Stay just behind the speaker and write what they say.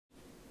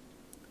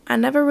I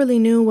never really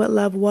knew what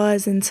love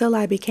was until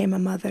I became a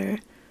mother.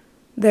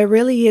 There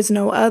really is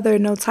no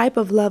type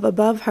of love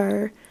above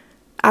her.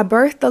 I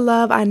birthed the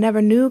love I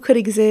never knew could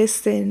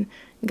exist, and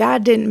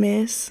God didn't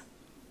miss.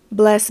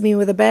 Blessed me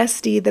with a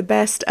bestie, the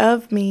best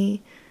of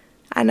me.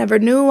 I never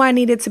knew I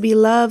needed to be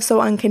loved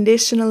so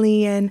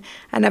unconditionally, and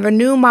I never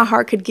knew my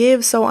heart could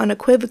give so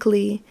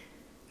unequivocally.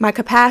 My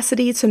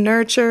capacity to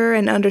nurture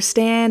and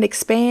understand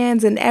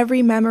expands in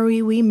every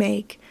memory we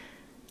make.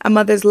 A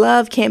mother's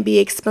love can't be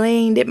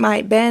explained. It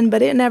might bend,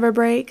 but it never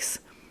breaks.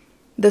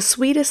 The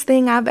sweetest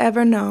thing I've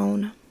ever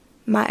known.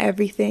 My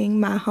everything,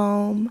 my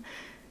home.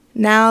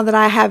 Now that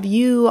I have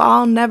you,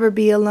 I'll never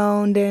be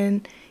alone.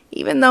 And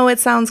even though it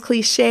sounds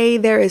cliche,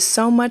 there is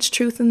so much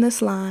truth in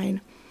this line.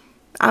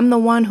 I'm the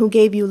one who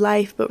gave you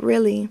life, but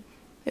really,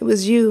 it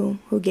was you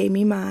who gave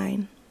me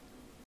mine.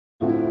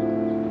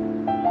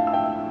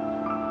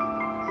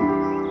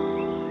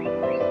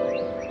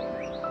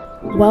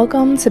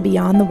 Welcome to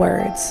Beyond the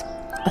Words,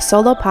 a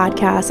solo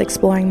podcast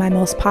exploring my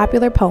most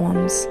popular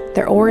poems,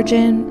 their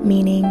origin,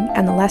 meaning,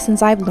 and the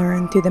lessons I've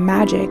learned through the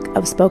magic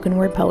of spoken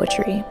word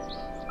poetry.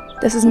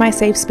 This is my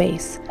safe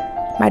space,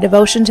 my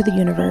devotion to the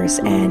universe,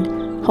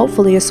 and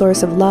hopefully a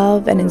source of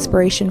love and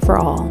inspiration for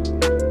all.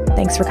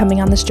 Thanks for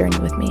coming on this journey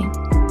with me.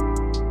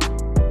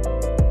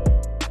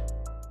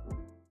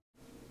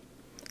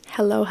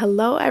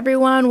 Hello,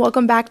 everyone.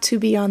 Welcome back to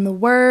Beyond the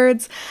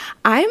Words.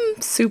 I'm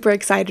super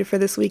excited for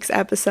this week's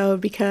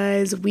episode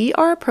because we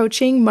are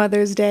approaching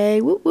Mother's Day,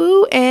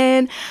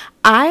 and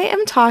I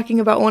am talking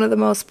about one of the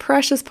most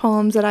precious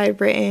poems that I've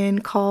written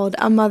called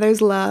A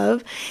Mother's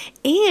Love,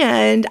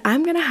 and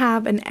I'm going to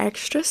have an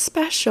extra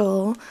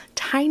special,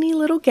 tiny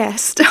little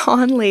guest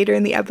on later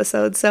in the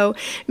episode, so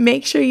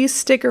make sure you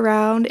stick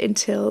around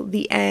until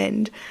the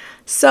end.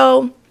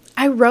 So,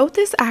 I wrote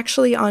this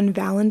actually on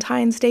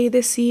Valentine's Day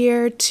this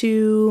year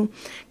to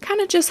kind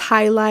of just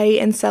highlight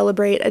and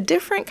celebrate a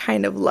different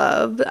kind of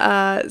love,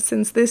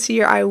 since this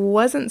year I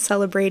wasn't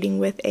celebrating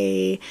with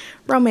a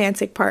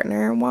romantic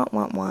partner,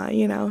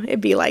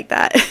 it'd be like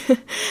that.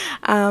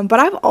 But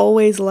I've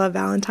always loved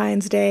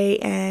Valentine's Day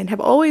and have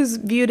always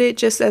viewed it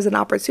just as an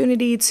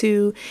opportunity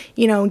to,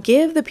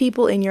 give the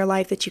people in your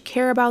life that you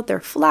care about their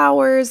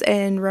flowers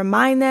and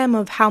remind them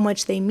of how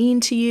much they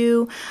mean to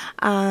you,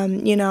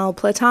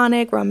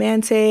 platonic, romantic,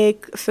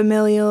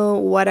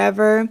 familial,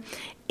 whatever.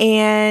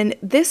 And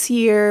this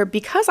year,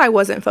 because I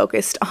wasn't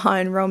focused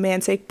on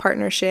romantic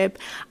partnership,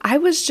 I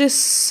was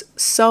just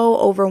so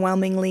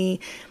overwhelmingly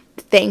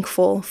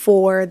thankful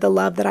for the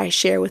love that I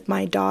share with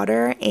my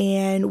daughter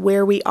and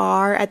where we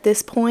are at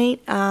this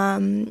point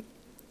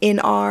in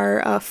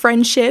our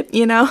friendship,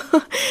 in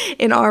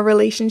our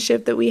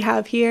relationship that we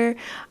have here.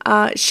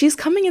 She's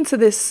coming into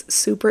this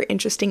super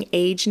interesting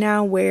age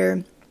now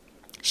where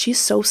she's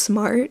so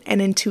smart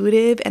and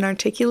intuitive and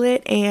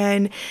articulate,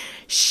 and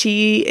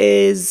she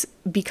is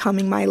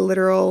becoming my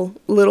literal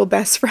little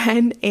best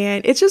friend,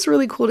 and it's just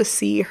really cool to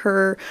see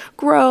her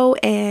grow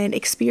and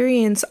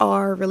experience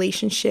our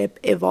relationship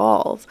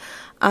evolve.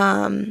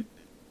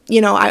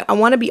 I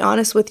want to be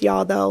honest with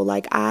y'all though,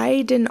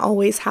 I didn't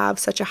always have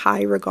such a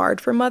high regard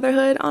for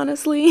motherhood,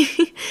 honestly.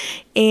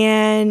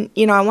 And,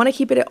 I want to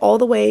keep it all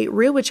the way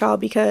real with y'all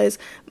because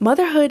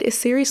motherhood is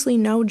seriously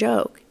no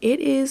joke. It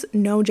is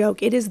no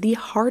joke. It is the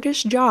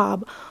hardest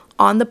job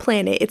on the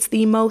planet. It's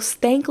the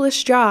most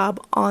thankless job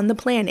on the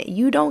planet.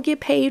 You don't get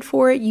paid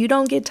for it. You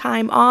don't get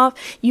time off.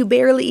 You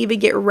barely even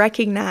get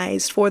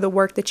recognized for the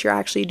work that you're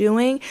actually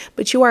doing,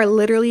 but you are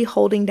literally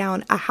holding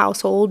down a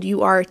household.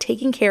 You are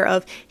taking care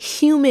of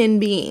human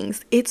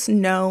beings. It's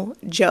no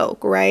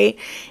joke, right?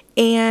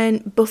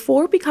 And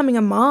before becoming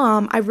a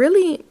mom, I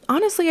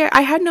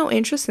had no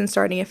interest in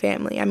starting a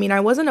family. I mean, I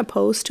wasn't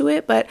opposed to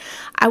it, but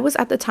I was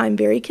at the time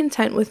very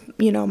content with,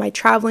 my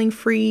traveling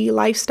free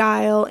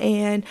lifestyle.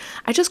 And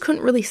I just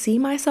couldn't really see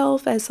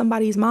myself as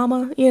somebody's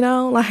mama,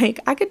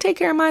 I could take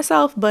care of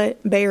myself, but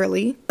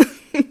barely.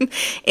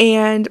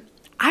 And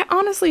I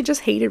honestly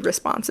just hated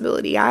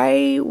responsibility.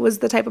 I was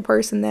the type of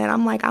person that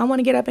I'm like, I want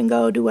to get up and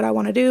go do what I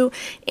want to do.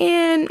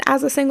 And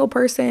as a single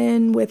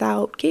person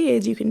without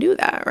kids, you can do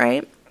that,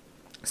 right?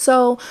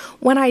 So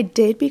when I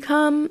did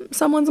become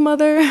someone's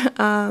mother,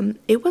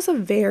 it was a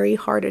very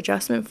hard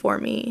adjustment for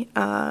me,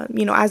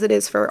 as it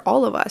is for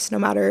all of us, no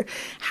matter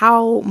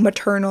how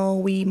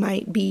maternal we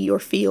might be or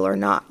feel or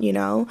not,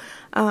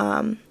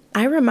 I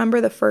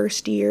remember the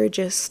first year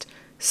just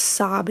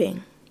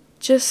sobbing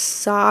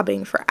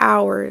for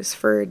hours,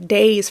 for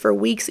days, for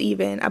weeks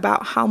even,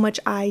 about how much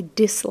I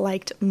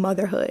disliked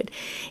motherhood.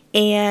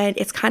 And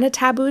it's kind of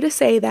taboo to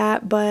say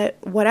that, but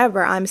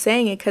whatever, I'm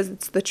saying it because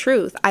it's the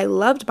truth. I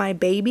loved my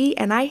baby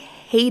and I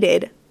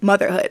hated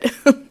motherhood.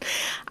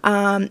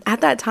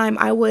 At that time,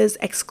 I was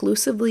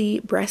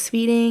exclusively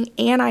breastfeeding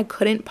and I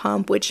couldn't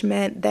pump, which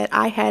meant that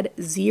I had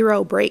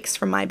 0 breaks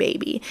from my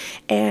baby.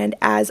 And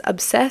as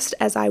obsessed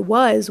as I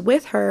was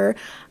with her,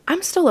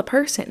 I'm still a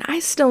person. I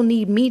still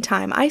need me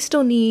time. I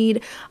still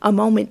need a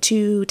moment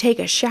to take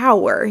a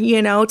shower,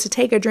 to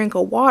take a drink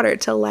of water,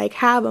 to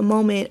have a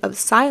moment of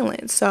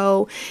silence.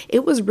 So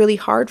it was really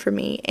hard for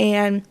me.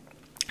 And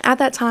At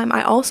that time,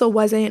 I also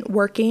wasn't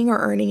working or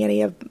earning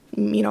any of,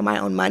 my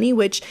own money,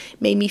 which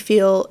made me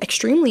feel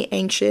extremely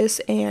anxious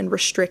and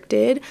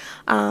restricted.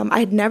 I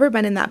had never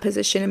been in that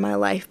position in my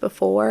life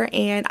before,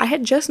 and I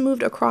had just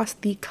moved across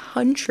the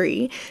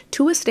country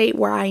to a state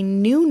where I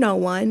knew no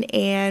one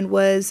and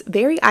was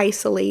very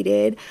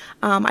isolated.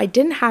 I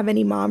didn't have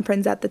any mom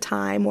friends at the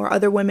time or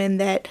other women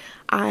that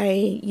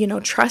I,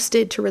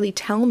 trusted to really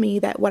tell me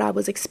that what I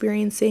was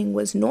experiencing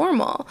was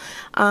normal.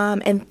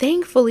 And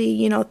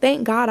thankfully,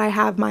 thank God I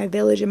have my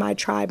village and my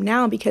tribe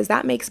now, because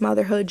that makes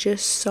motherhood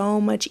just so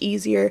much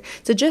easier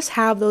to just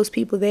have those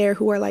people there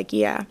who are like,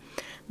 yeah,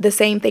 the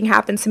same thing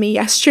happened to me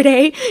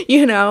yesterday,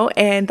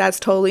 and that's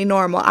totally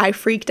normal. I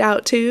freaked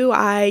out too.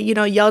 I,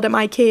 yelled at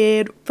my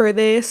kid for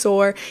this,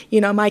 or,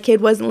 my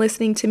kid wasn't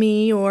listening to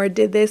me, or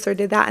did this or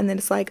did that. And then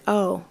it's like,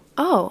 oh,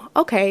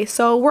 okay.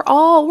 So we're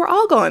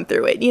all going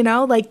through it,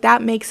 like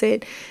that makes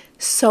it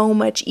so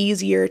much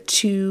easier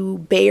to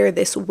bear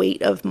this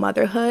weight of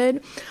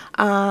motherhood.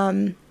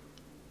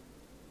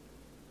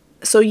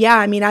 So yeah,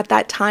 I mean, at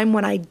that time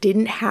when I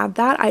didn't have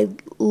that, I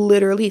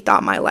literally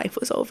thought my life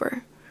was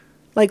over.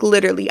 Like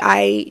literally,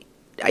 I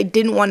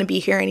didn't want to be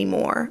here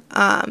anymore.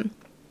 And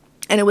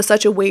it was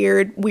such a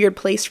weird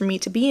place for me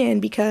to be in,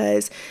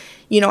 because,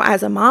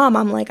 as a mom,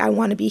 I'm like, I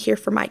want to be here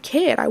for my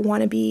kid. I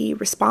want to be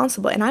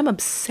responsible. And I'm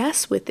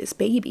obsessed with this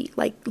baby.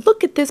 Like,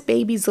 look at this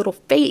baby's little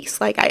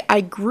face. Like,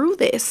 I grew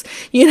this,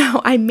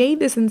 I made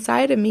this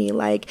inside of me.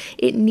 Like,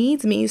 it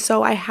needs me.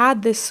 So I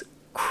had this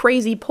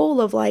crazy pull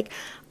of like,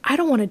 I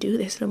don't want to do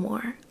this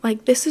anymore.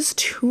 Like, this is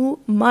too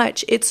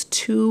much. It's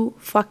too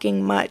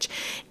fucking much.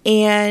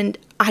 And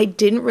I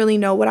didn't really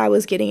know what I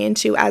was getting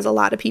into, as a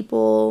lot of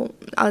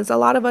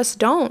us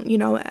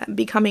don't,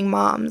 becoming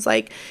moms.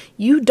 Like,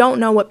 you don't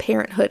know what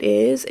parenthood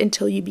is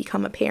until you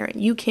become a parent.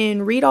 You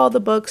can read all the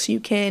books. You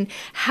can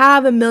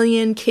have a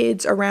million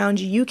kids around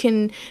you. You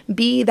can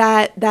be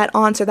that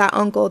aunt or that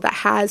uncle that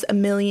has a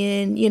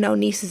million,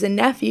 nieces and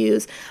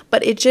nephews.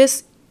 But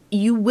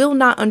you will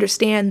not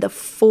understand the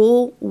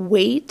full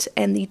weight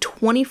and the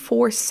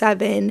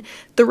 24/7,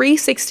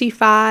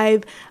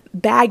 365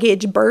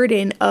 baggage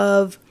burden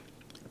of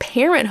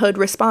parenthood,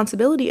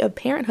 responsibility of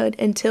parenthood,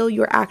 until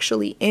you're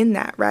actually in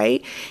that,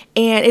 right?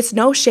 And it's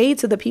no shade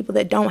to the people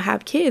that don't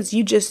have kids.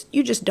 You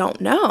just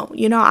don't know.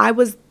 I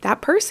was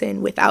that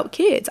person without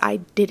kids. I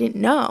didn't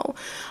know.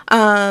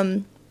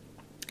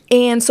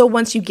 And so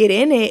once you get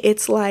in it,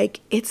 it's like,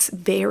 it's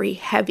very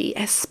heavy,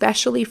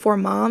 especially for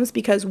moms,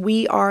 because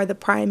we are the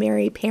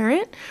primary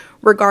parent,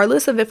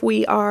 regardless of if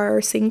we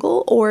are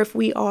single or if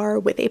we are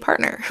with a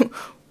partner.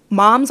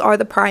 Moms are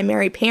the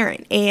primary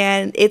parent,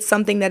 and it's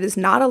something that is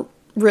not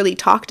really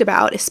talked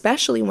about,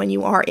 especially when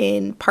you are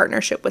in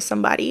partnership with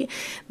somebody,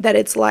 that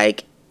it's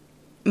like,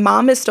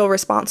 mom is still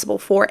responsible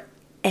for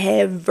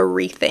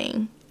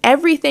everything.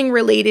 Everything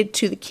related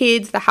to the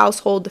kids, the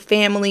household, the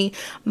family.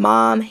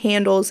 Mom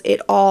handles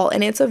it all.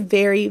 And it's a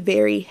very,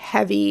 very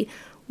heavy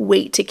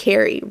weight to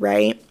carry,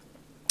 right?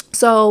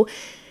 So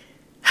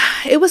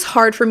it was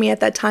hard for me at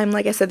that time.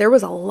 Like I said, there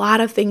was a lot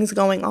of things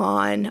going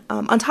on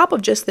top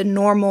of just the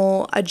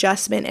normal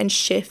adjustment and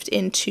shift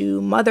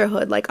into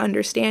motherhood, like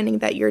understanding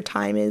that your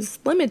time is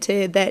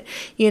limited, that,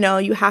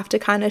 you have to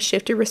kind of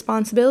shift your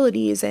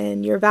responsibilities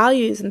and your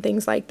values and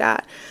things like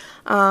that.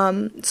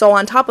 So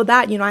on top of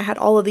that, I had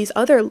all of these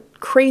other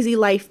crazy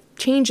life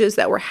changes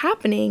that were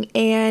happening,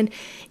 and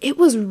it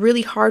was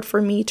really hard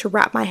for me to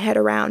wrap my head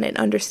around and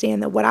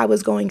understand that what I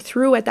was going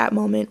through at that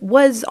moment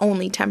was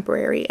only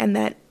temporary, and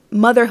that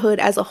motherhood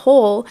as a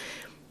whole,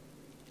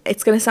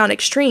 it's going to sound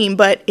extreme,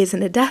 but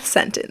isn't a death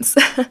sentence.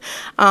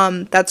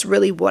 That's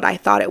really what I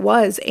thought it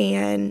was.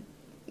 And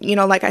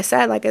like I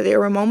said, like there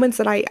were moments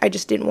that I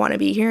just didn't want to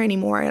be here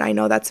anymore. And I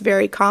know that's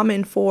very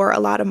common for a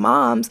lot of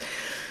moms,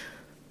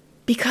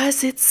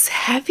 because it's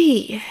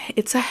heavy.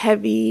 It's a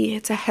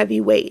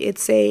heavy weight.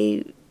 It's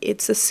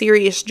a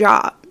serious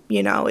job.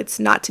 It's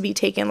not to be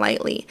taken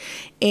lightly.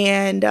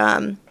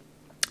 And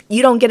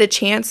you don't get a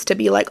chance to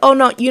be like, oh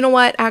no, you know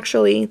what?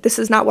 Actually, this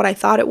is not what I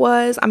thought it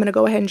was. I'm going to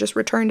go ahead and just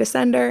return to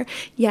sender.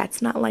 Yeah, it's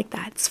not like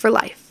that. It's for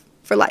life.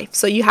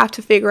 So you have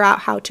to figure out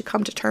how to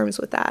come to terms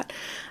with that.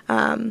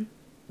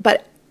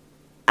 But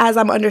as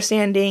I'm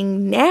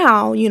understanding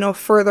now,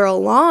 further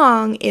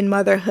along in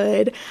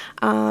motherhood,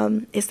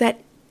 is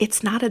that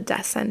it's not a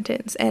death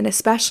sentence. And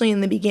especially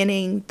in the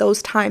beginning,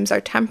 those times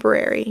are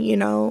temporary.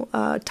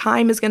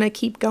 Time is going to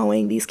keep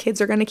going. These kids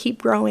are going to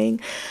keep growing.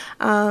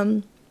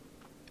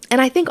 And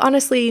I think,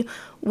 honestly,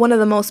 one of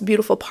the most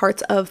beautiful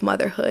parts of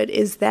motherhood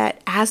is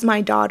that as my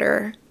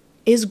daughter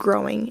is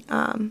growing,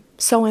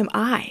 so am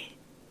I.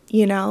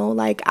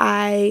 Like,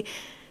 I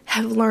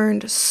have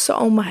learned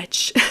so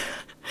much,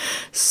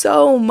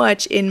 so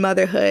much in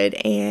motherhood,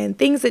 and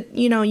things that,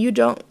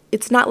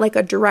 it's not like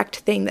a direct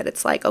thing that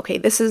it's like, okay,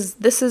 this is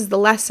the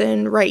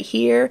lesson right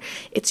here.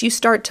 It's you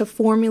start to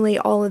formulate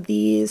all of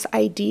these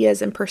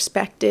ideas and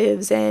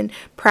perspectives and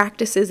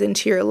practices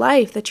into your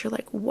life that you're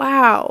like,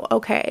 wow,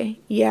 okay,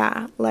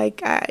 yeah,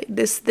 like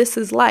this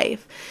is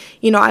life.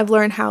 I've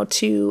learned how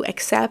to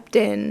accept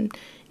and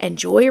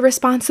enjoy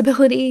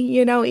responsibility,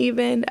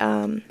 even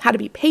how to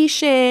be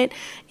patient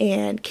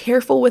and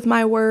careful with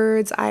my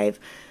words. I've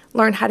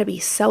learned how to be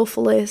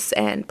selfless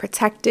and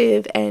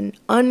protective and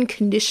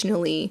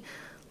unconditionally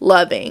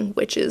loving,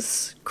 which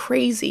is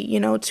crazy,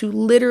 to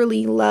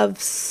literally love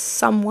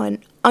someone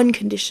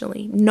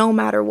unconditionally, no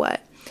matter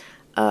what.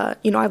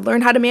 I've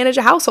learned how to manage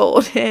a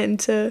household and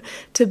to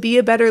be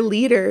a better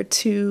leader,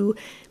 to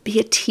be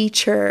a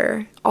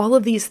teacher, all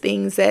of these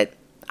things that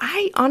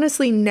I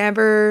honestly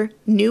never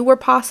knew were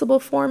possible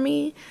for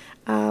me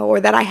or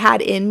that I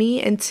had in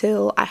me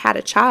until I had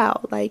a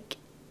child. Like,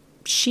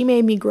 she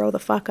made me grow the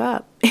fuck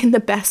up in the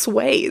best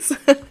ways.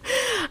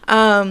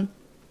 I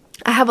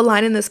have a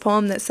line in this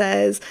poem that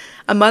says,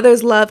 "A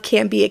mother's love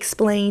can't be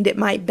explained. It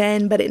might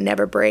bend, but it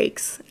never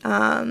breaks."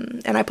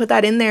 And I put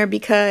that in there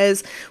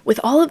because with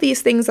all of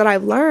these things that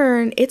I've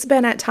learned, it's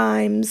been at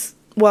times,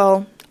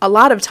 well, a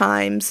lot of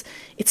times,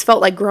 it's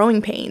felt like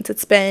growing pains.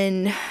 It's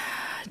been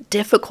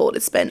difficult.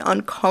 It's been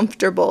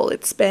uncomfortable.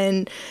 It's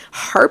been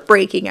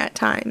heartbreaking at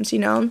times,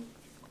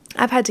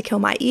 I've had to kill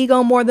my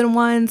ego more than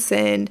once,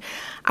 and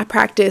I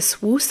practice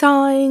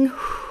woosahing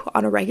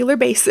on a regular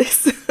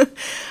basis.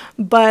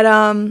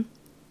 But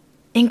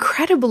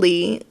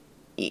incredibly,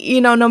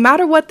 no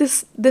matter what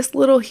this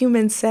little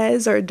human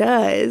says or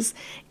does,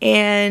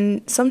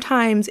 and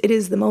sometimes it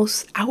is the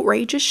most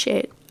outrageous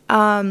shit.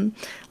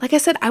 Like I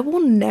said, I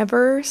will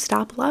never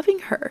stop loving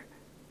her,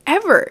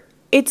 ever.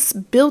 It's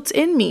built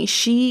in me.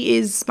 She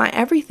is my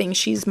everything.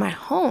 She's my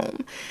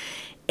home.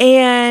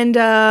 And,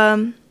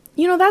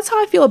 that's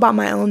how I feel about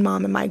my own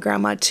mom and my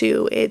grandma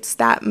too. It's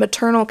that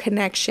maternal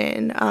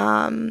connection,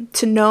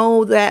 to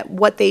know that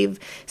what they've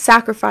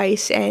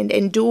sacrificed and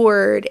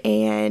endured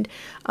and,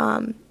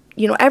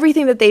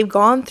 everything that they've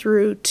gone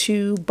through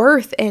to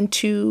birth and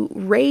to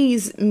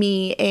raise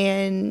me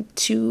and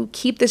to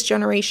keep this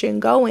generation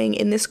going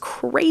in this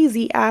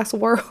crazy ass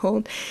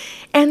world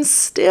and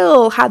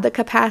still had the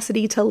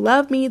capacity to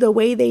love me the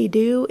way they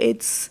do.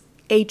 It's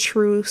a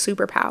true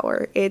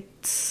superpower.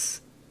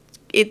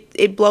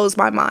 It blows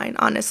my mind,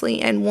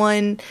 honestly. And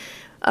one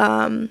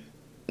thing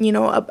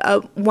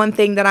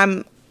that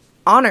I'm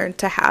honored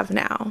to have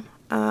now.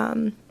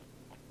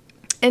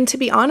 And to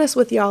be honest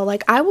with y'all,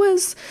 like I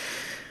was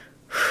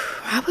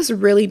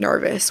really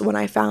nervous when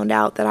I found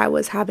out that I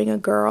was having a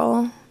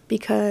girl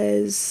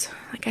because,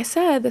 like I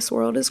said, this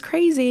world is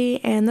crazy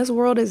and this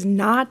world is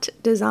not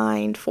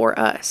designed for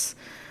us.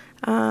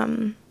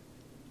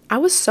 I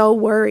was so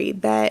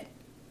worried that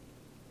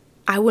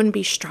I wouldn't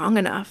be strong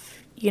enough,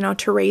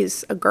 to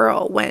raise a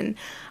girl when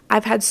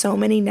I've had so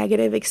many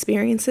negative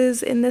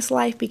experiences in this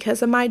life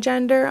because of my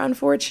gender,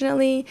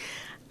 unfortunately.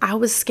 I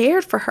was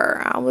scared for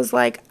her. I was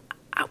like,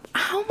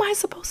 how am I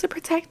supposed to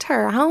protect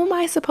her? How am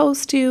I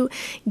supposed to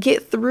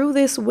get through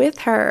this with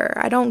her?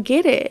 I don't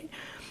get it.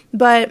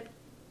 But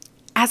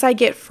as I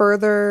get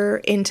further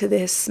into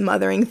this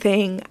mothering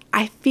thing,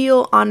 I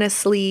feel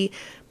honestly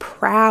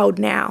proud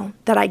now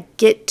that I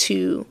get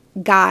to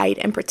guide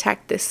and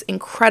protect this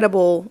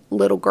incredible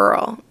little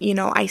girl.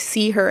 I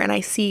see her and I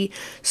see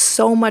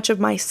so much of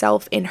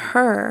myself in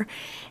her.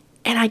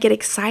 And I get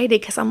excited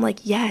because I'm like,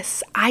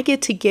 yes, I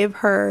get to give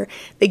her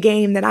the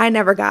game that I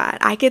never got.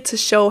 I get to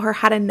show her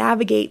how to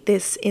navigate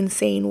this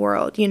insane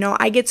world.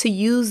 I get to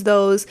use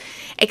those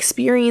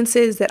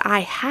experiences that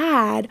I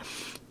had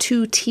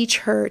to teach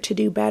her to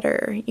do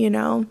better,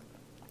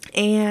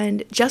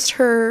 And just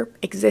her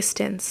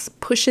existence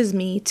pushes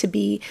me to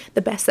be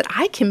the best that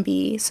I can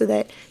be so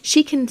that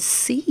she can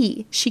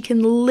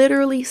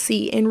literally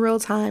see in real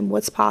time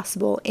what's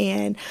possible.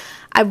 And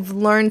I've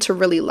learned to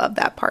really love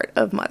that part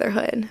of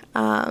motherhood.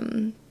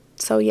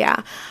 So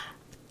yeah,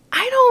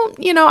 I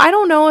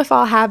don't know if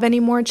I'll have any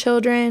more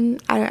children.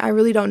 I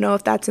really don't know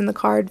if that's in the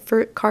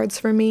cards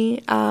for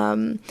me.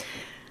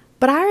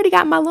 But I already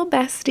got my little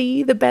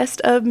bestie, the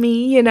best of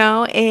me,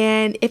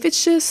 and if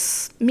it's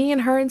just me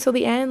and her until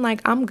the end,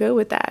 like, I'm good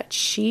with that.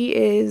 She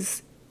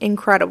is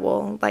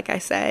incredible. Like I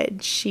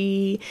said,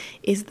 she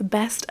is the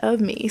best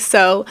of me.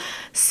 So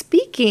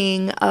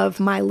speaking of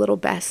my little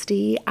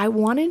bestie, I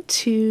wanted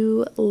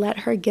to let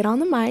her get on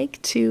the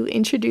mic to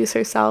introduce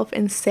herself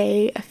and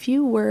say a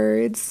few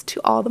words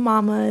to all the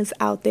mamas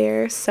out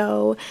there.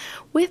 So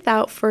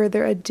without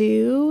further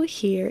ado,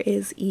 here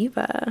is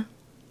Eva.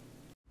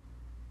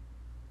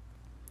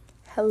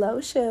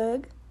 Hello,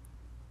 Shug.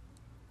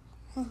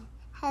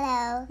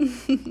 Hello.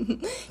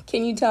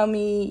 Can you tell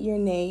me your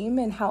name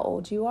and how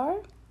old you are?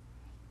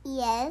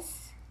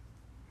 Yes.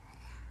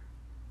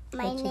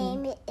 My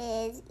name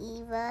is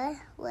Eva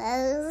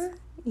Rose.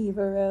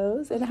 Eva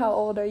Rose. And how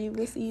old are you,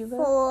 Miss Eva?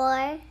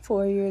 4.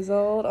 4 years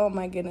old. Oh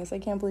my goodness, I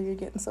can't believe you're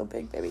getting so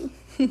big, baby.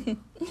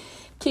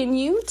 Can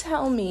you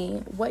tell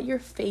me what your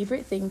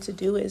favorite thing to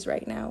do is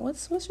right now?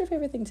 What's your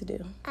favorite thing to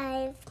do?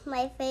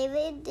 My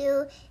favorite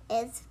do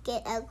is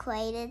get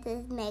acquainted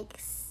and make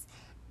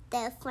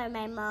stuff for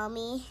my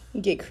mommy.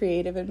 Get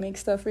creative and make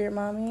stuff for your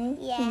mommy?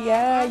 Yeah.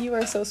 Yeah, you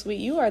are so sweet.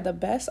 You are the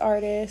best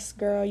artist,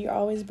 girl. You're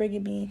always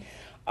bringing me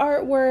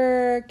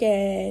artwork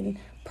and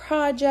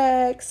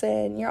projects,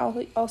 and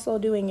you're also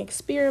doing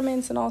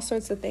experiments and all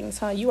sorts of things,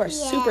 huh? You are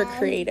super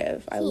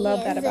creative. I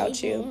love that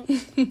about you.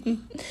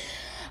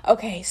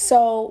 Okay,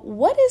 so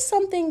what is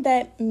something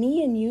that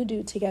me and you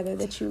do together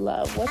that you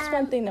love? What's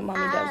one thing that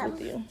Mommy does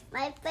with you?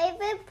 My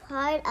favorite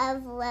part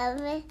of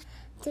loving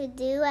to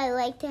do, I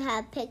like to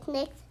have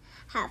picnics,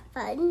 have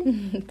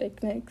fun.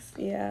 Picnics,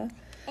 yeah.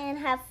 And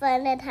have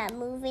fun and have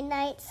movie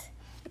nights.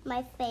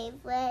 My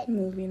favorite.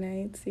 Movie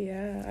nights,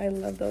 yeah. I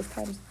love those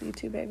times with you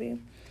too, baby.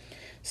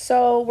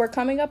 So we're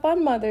coming up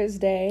on Mother's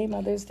Day.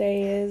 Mother's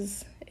Day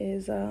is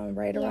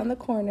right around the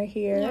corner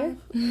here.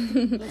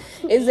 Yeah.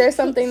 Is there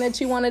something that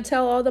you want to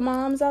tell all the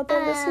moms out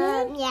there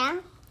listening?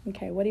 Yeah.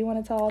 Okay, what do you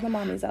want to tell all the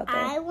mommies out there?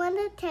 I want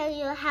to tell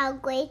you how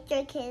great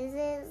your kids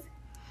is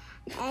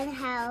and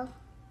how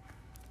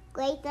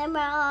great them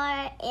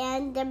are,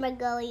 and them are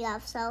going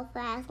off so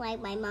fast like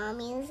my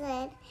mommy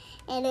said.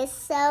 And it's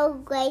so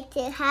great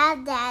to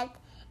have that.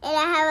 And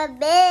I have a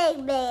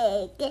big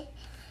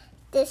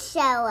to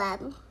show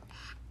them.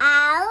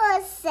 I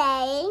was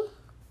saying,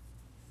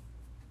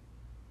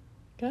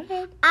 go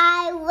ahead.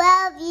 I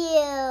love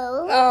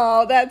you.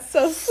 Oh, that's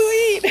so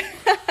sweet.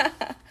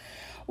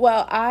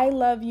 Well, I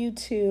love you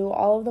too,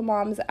 all of the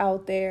moms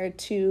out there,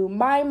 to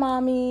my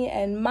mommy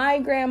and my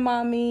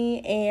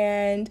grandmommy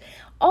and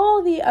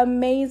all the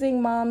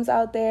amazing moms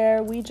out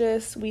there. We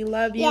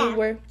love you.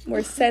 Yeah.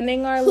 We're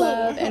sending our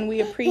love, and we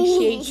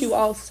appreciate you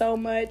all so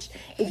much.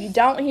 If you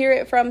don't hear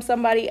it from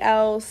somebody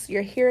else,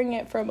 you're hearing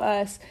it from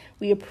us.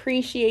 We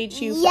appreciate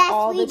you for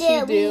all that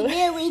you do.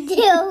 We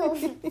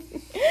do.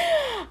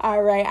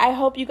 All right. I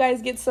hope you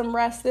guys get some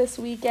rest this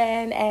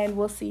weekend, and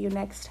we'll see you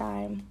next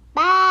time.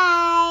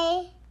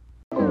 Bye.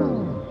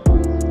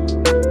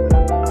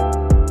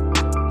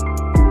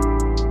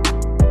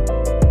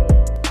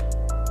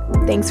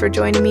 Thanks for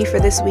joining me for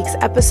this week's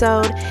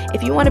episode.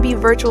 If you want to be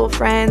virtual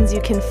friends,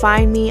 you can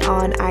find me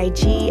on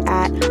IG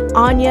at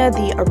Anya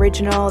the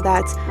Original.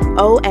 That's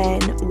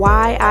ONYIATHE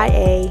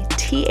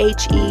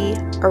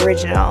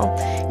Original.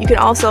 You can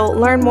also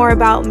learn more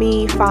about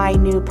me,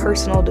 find new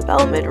personal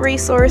development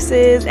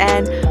resources,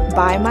 and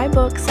buy my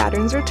book,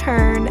 Saturn's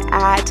Return,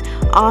 at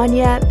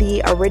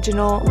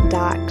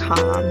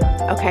AnyaTheOriginal.com.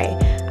 Okay,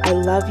 I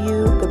love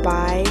you.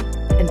 Goodbye.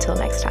 Until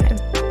next time.